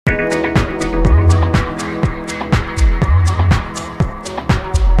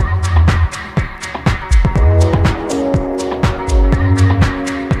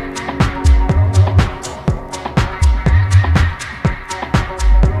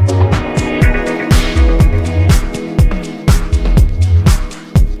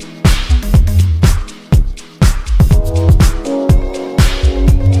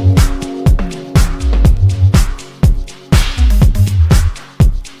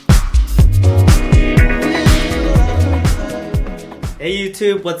Hey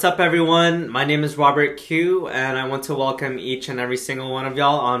YouTube, what's up everyone? My name is Robert Q and I want to welcome each and every single one of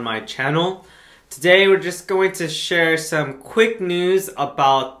y'all on my channel. Today we're just going to share some quick news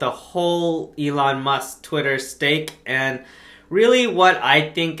about the whole Elon Musk Twitter stake and really what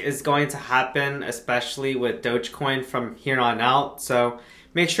I think is going to happen, especially with Dogecoin from here on out. So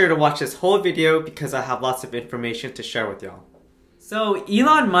make sure to watch this whole video because I have lots of information to share with y'all. So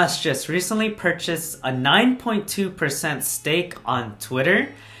Elon Musk just recently purchased a 9.2% stake on Twitter,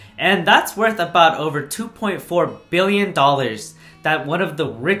 and that's worth about over $2.4 billion that one of the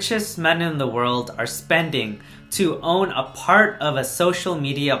richest men in the world are spending to own a part of a social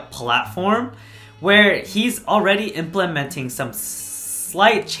media platform where he's already implementing some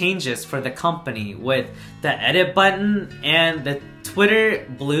slight changes for the company with the edit button and the Twitter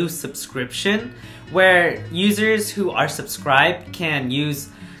Blue subscription, where users who are subscribed can use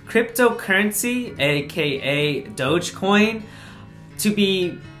cryptocurrency, aka Dogecoin, to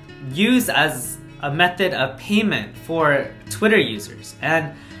be used as a method of payment for Twitter users.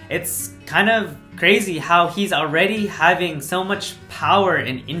 And it's kind of crazy how he's already having so much power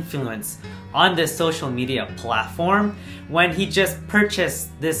and influence on this social media platform when he just purchased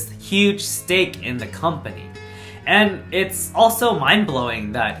this huge stake in the company. And it's also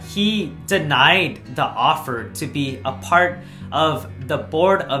mind-blowing that he denied the offer to be a part of the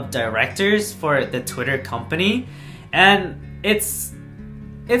board of directors for the Twitter company. And it's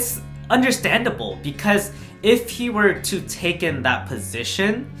understandable because if he were to take in that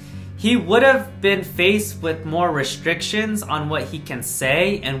position, he would have been faced with more restrictions on what he can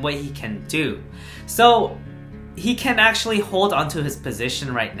say and what he can do. So he can actually hold onto his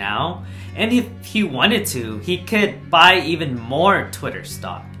position right now, and if he wanted to, he could buy even more Twitter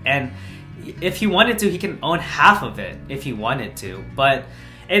stock, and if he wanted to, he can own half of it if he wanted to. But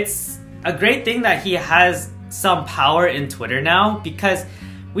it's a great thing that he has some power in Twitter now, because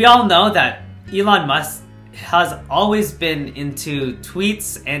we all know that Elon Musk has always been into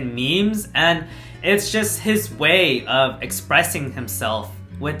tweets and memes, and it's just his way of expressing himself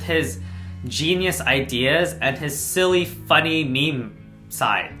with his genius ideas and his silly, funny meme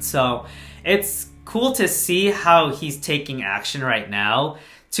side. So it's cool to see how he's taking action right now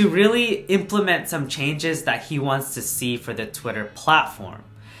to really implement some changes that he wants to see for the Twitter platform.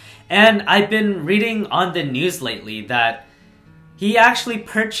 And I've been reading on the news lately that he actually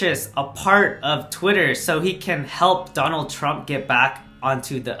purchased a part of Twitter so he can help Donald Trump get back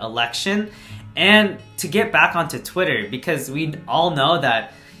onto the election and to get back onto Twitter, because we all know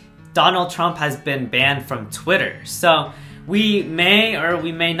that Donald Trump has been banned from Twitter. So we may or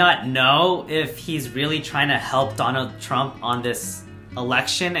we may not know if he's really trying to help Donald Trump on this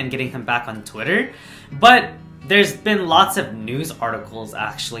election and getting him back on Twitter. But there's been lots of news articles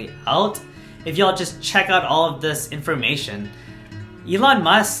actually out. If y'all just check out all of this information, Elon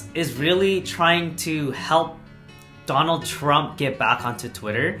Musk is really trying to help Donald Trump get back onto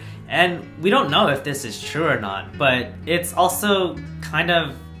Twitter. And we don't know if this is true or not, but it's also kind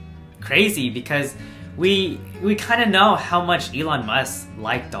of crazy because we kind of know how much Elon Musk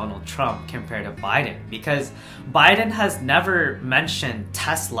liked Donald Trump compared to Biden, because Biden has never mentioned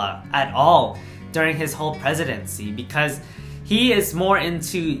Tesla at all during his whole presidency, because he is more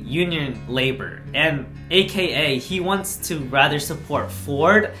into union labor, and aka he wants to rather support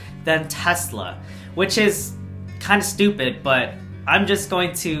Ford than Tesla, which is kind of stupid, but I'm just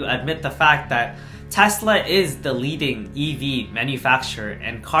going to admit the fact that Tesla is the leading EV manufacturer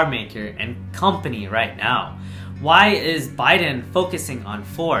and car maker and company right now. Why is Biden focusing on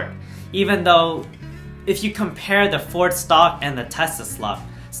Ford? Even though if you compare the Ford stock and the Tesla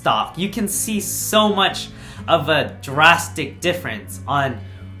stock, you can see so much of a drastic difference on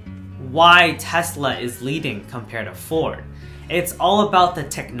why Tesla is leading compared to Ford. It's all about the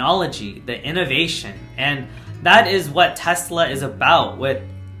technology, the innovation, and that is what Tesla is about with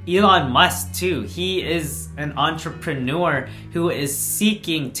Elon Musk too. He is an entrepreneur who is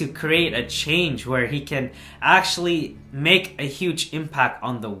seeking to create a change where he can actually make a huge impact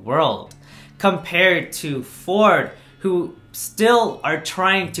on the world, compared to Ford, who still are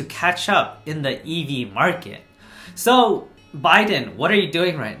trying to catch up in the EV market. So Biden, what are you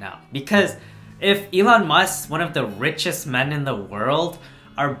doing right now? Because if Elon Musk, one of the richest men in the world,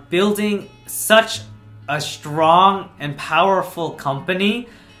 are building such a strong and powerful company,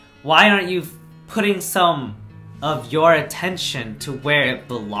 why aren't you putting some of your attention to where it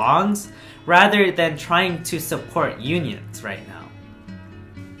belongs rather than trying to support unions right now?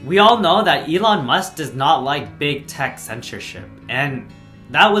 We all know that Elon Musk does not like big tech censorship, and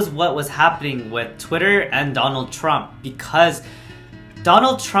that was what was happening with Twitter and Donald Trump, because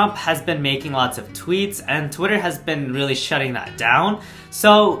Donald Trump has been making lots of tweets and Twitter has been really shutting that down.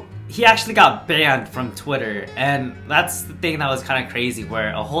 So he actually got banned from Twitter, and that's the thing that was kind of crazy,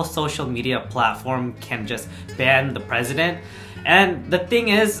 where a whole social media platform can just ban the president. And the thing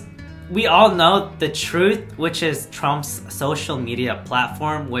is, we all know the truth, which is Trump's social media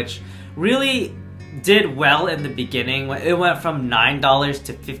platform, which really did well in the beginning. It went from $9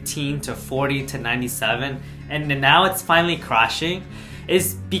 to $15 to $40 to $97, and now it's finally crashing,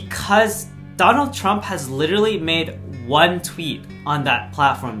 is because Donald Trump has literally made one tweet on that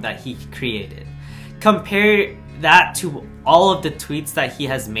platform that he created. Compare that to all of the tweets that he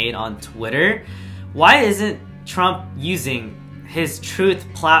has made on Twitter. Why isn't Trump using his truth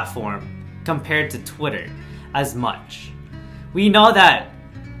platform compared to Twitter as much? We know that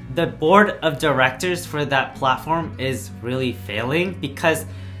the board of directors for that platform is really failing, because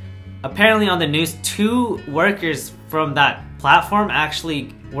apparently on the news, 2 workers from that platform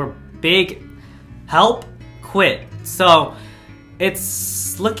actually were big help quit. So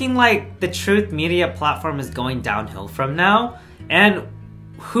it's looking like the truth media platform is going downhill from now. And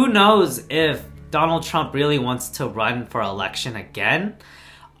who knows if Donald Trump really wants to run for election again.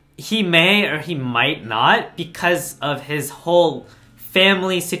 He may or he might not, because of his whole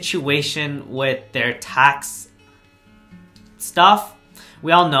family situation with their tax stuff.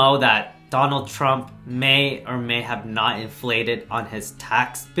 We all know that Donald Trump may or may have not inflated on his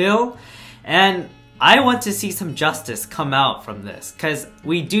tax bill, and I want to see some justice come out from this, because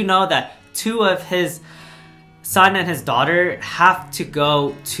we do know that 2 of his son and his daughter have to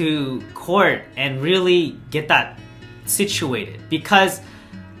go to court and really get that situated, because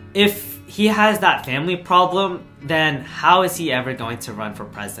if he has that family problem, then how is he ever going to run for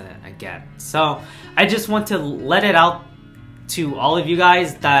president again? So I just want to let it out to all of you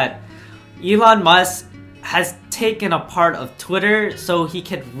guys that Elon Musk has taken a part of Twitter so he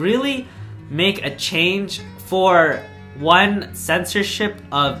could really make a change for, one, censorship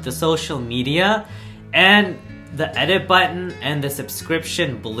of the social media, and the edit button and the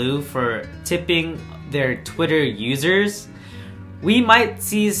subscription blue for tipping their Twitter users. We might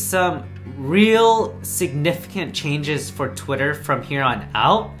see some real significant changes for Twitter from here on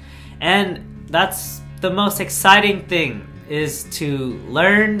out, and that's the most exciting thing, is to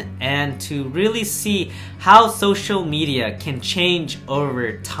learn and to really see how social media can change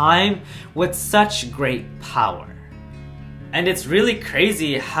over time with such great power. And it's really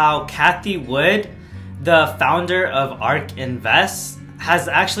crazy how Cathie Wood, the founder of ARK Invest, has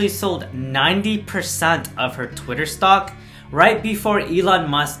actually sold 90% of her Twitter stock right before Elon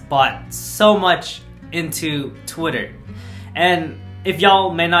Musk bought so much into Twitter. And if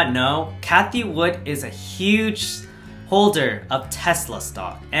y'all may not know, Cathie Wood is a huge holder of Tesla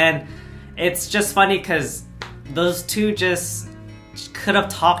stock. And it's just funny because those 2 just could have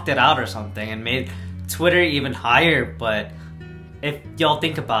talked it out or something and made Twitter even higher. But if y'all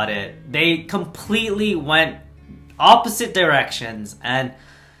think about it, they completely went opposite directions, and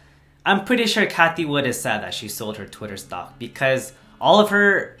I'm pretty sure Cathie Wood is sad that she sold her Twitter stock, because all of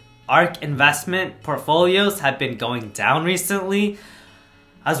her ARK investment portfolios have been going down recently,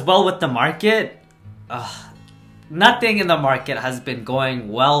 as well with the market. Nothing in the market has been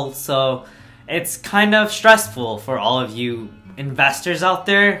going well, so it's kind of stressful for all of you investors out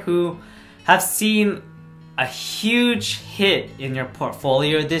there who have seen a huge hit in your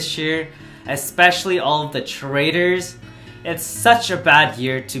portfolio this year, especially all of the traders. It's such a bad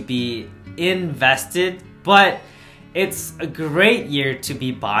year to be invested, but it's a great year to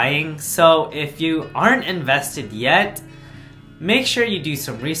be buying. So if you aren't invested yet, make sure you do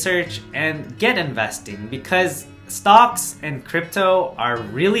some research and get investing, because stocks and crypto are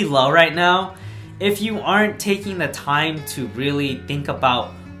really low right now. If you aren't taking the time to really think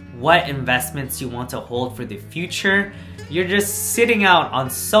about what investments you want to hold for the future, you're just sitting out on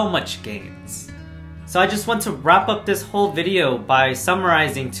so much gains. So I just want to wrap up this whole video by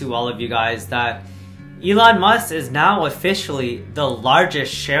summarizing to all of you guys that Elon Musk is now officially the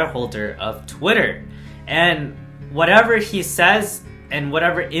largest shareholder of Twitter. And whatever he says and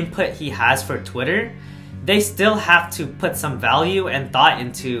whatever input he has for Twitter, they still have to put some value and thought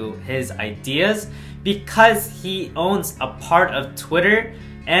into his ideas, because he owns a part of Twitter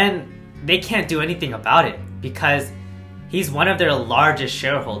and they can't do anything about it because he's one of their largest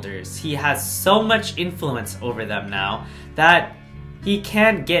shareholders. He has so much influence over them now that he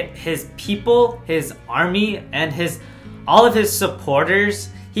can get his people, his army, and all of his supporters.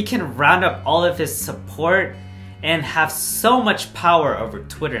 He can round up all of his support and have so much power over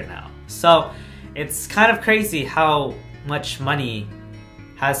Twitter now. So it's kind of crazy how much money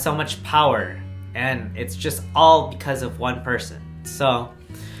has so much power, and it's just all because of one person. So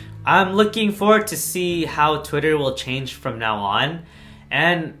I'm looking forward to see how Twitter will change from now on.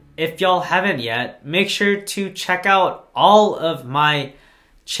 And if y'all haven't yet, make sure to check out all of my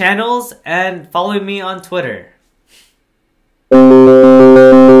channels and follow me on Twitter.